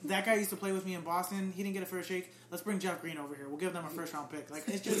like that guy used to play with me in Boston. He didn't get a fair shake. Let's bring Jeff Green over here. We'll give them a first round pick. Like,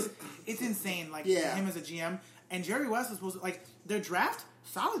 it's just, it's insane. Like him as a GM. And Jerry West is supposed to like their draft,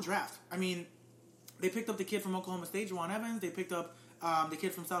 solid draft. I mean, they picked up the kid from Oklahoma State, Juwan Evans. They picked up the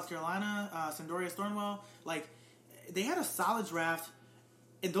kid from South Carolina, Sendorius Thornwell. Like, they had a solid draft.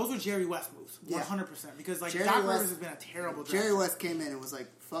 And those were Jerry West moves, 100%. Because like Doc Rivers has been a terrible draft. Jerry West came in and was like,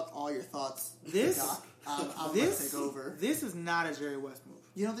 "Fuck all your thoughts, Doc. I'm gonna take over." This is not a Jerry West move.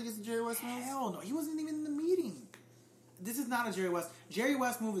 You don't think it's a Jerry West move? Hell no, he wasn't even in the meeting. This is not a Jerry West. Jerry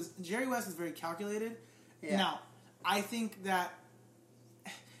West is very calculated. Yeah. Now, I think that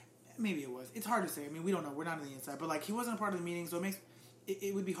maybe it was. It's hard to say. I mean, we don't know. We're not on the inside, but like he wasn't a part of the meeting, so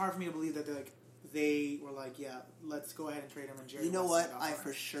it would be hard for me to believe that they were like, yeah, let's go ahead and trade him. And Jerry. You know West what? I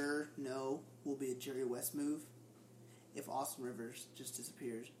for sure know will be a Jerry West move if Austin Rivers just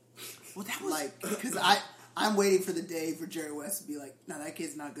disappears. Well, that was like because I'm waiting for the day for Jerry West to be like, no, that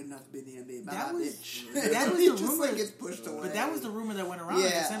kid's not good enough to be in the NBA. That was the rumor. Like gets pushed away. But that was the rumor that went around.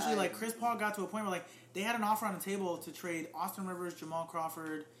 Yeah, essentially, like Chris Paul got to a point where like they had an offer on the table to trade Austin Rivers, Jamal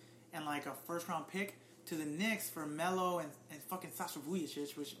Crawford, and like a first round pick to the Knicks for Melo and fucking Sasha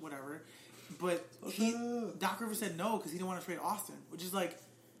Vujacic, which whatever. But Doc Rivers said no because he didn't want to trade Austin, which is like,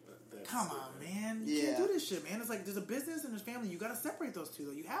 come on, man. You can't do this shit, man. It's like there's a business and there's family. You got to separate those two,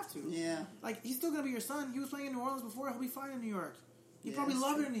 though. You have to. Yeah. Like, he's still going to be your son. He was playing in New Orleans before. He'll be fine in New York. He'd probably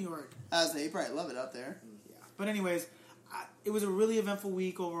love it in New York. I was say, he'd probably love it out there. Yeah. But anyways, it was a really eventful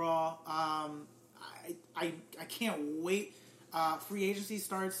week overall. I can't wait. Free agency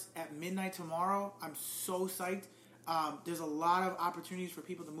starts at midnight tomorrow. I'm so psyched. There's a lot of opportunities for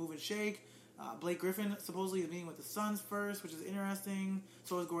people to move and shake. Blake Griffin supposedly is meeting with the Suns first, which is interesting.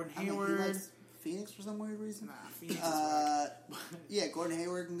 So is Gordon Hayward. He likes Phoenix for some weird reason. Nah, Phoenix is right. Yeah, Gordon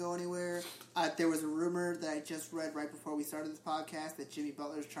Hayward can go anywhere. There was a rumor that I just read right before we started this podcast that Jimmy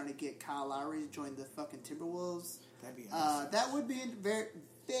Butler is trying to get Kyle Lowry to join the fucking Timberwolves. That'd be interesting. That would be very,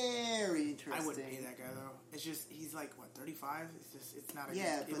 very interesting. I wouldn't pay that guy, though. It's just, he's like, what, 35? It's not a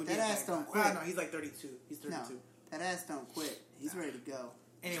yeah, but that ass don't quit. No, he's like 32. He's 32. No, that ass don't quit. He's ready to go.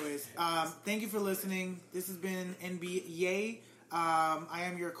 Anyways, thank you for listening. This has been NBA. I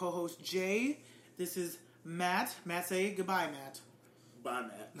am your co-host, Jay. This is Matt. Matt, say goodbye, Matt. Bye,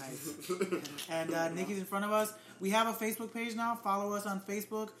 Matt. Nice. And Nikki's in front of us. We have a Facebook page now. Follow us on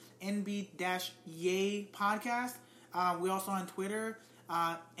Facebook, NB-Yay Podcast. We also on Twitter,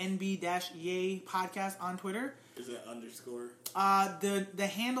 NB-Yay Podcast on Twitter. Is it underscore? The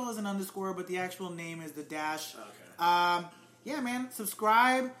handle is an underscore, but the actual name is the dash. Okay. Yeah, man,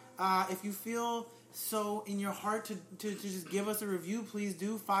 subscribe. If you feel so in your heart to just give us a review, please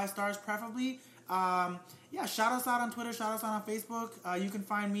do. 5 stars preferably. Yeah, shout us out on Twitter. Shout us out on Facebook. You can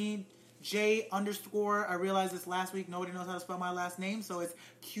find me, J_. I realized this last week. Nobody knows how to spell my last name, so it's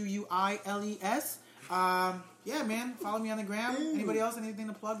Q-U-I-L-E-S. Yeah, man, follow me on the gram. Anybody else, anything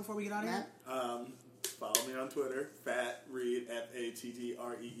to plug before we get out of here? Follow me on Twitter, FatReed,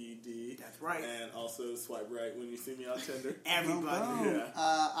 FATTREED. That's right. And also swipe right when you see me on Tinder. Everybody. Yeah.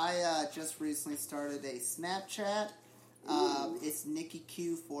 I just recently started a Snapchat. It's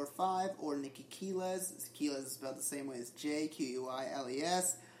NikkiQ45 or Nikki Quiles. Quiles is spelled the same way as J,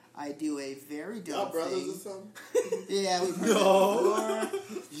 Q-U-I-L-E-S. I do a very dumb thing. brothers or something? Yeah, we've heard that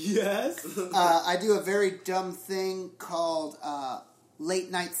before. Yes. I do a very dumb thing called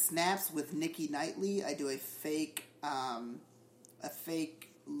Late Night Snaps with Nikki Knightley. I do a fake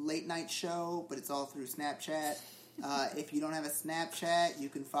late night show, but it's all through Snapchat. If you don't have a Snapchat, you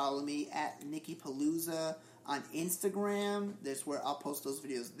can follow me at NikkiPalooza on Instagram. That's where I'll post those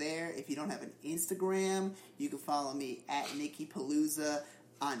videos there. If you don't have an Instagram, you can follow me at NikkiPalooza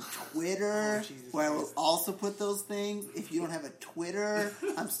on Twitter, where I will also put those things. If you don't have a Twitter,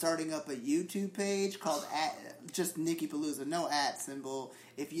 I'm starting up a YouTube page called just Nikki Palooza, no @ symbol.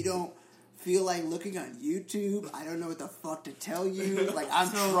 If you don't feel like looking on YouTube, I don't know what the fuck to tell you. Like, I'm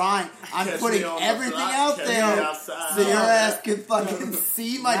trying. I'm putting everything out there so your ass can fucking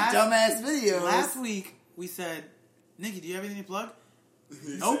see my dumbass videos. Last week, we said, Nikki, do you have anything to plug?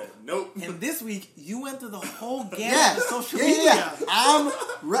 Nope. Said, nope. And this week, you went through the whole gamut of social media.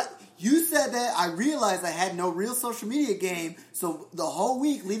 Yeah. You said that. I realized I had no real social media game. So the whole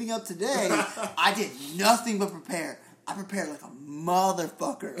week leading up today, I did nothing but prepare. I prepared like a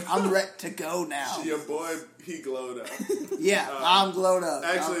motherfucker. I'm ready to go now. Your boy, he glowed up. Yeah, I'm glowed up.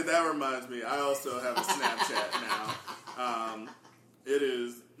 Actually, that reminds me. I also have a Snapchat now.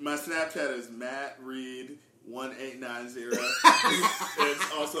 My Snapchat is Matt Reed 1890.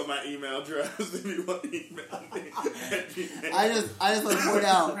 It's also my email address if you want to email me. I just want to point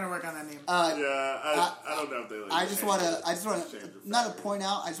out. We're gonna work on that name. I don't know if they like. I just want to not to point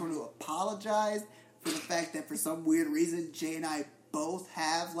out. I just want to apologize for the fact that for some weird reason Jay and I both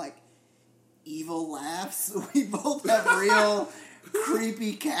have like evil laughs. We both have real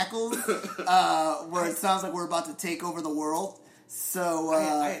creepy cackles where it sounds like we're about to take over the world. So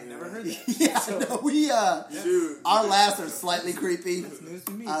I had never heard that. Yeah, so, no, we our laughs are slightly creepy. That's news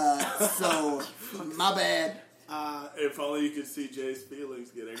to me. So my bad. If only you could see Jay's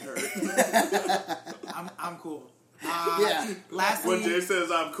feelings getting hurt. I'm cool. Yeah. Lastly, when Jay says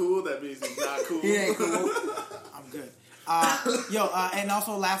I'm cool, that means he's not cool. He ain't cool. I'm good. And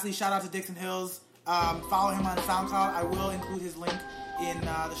also lastly, shout out to Dixon Hills. Follow him on SoundCloud. I will include his link in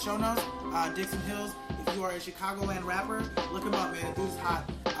the show notes. Dixon Hills. If you are a Chicagoland rapper, look him up, man. The dude's hot.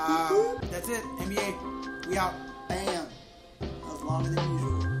 That's it. NBA. We out. Bam. That was longer than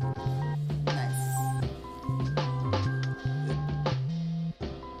usual.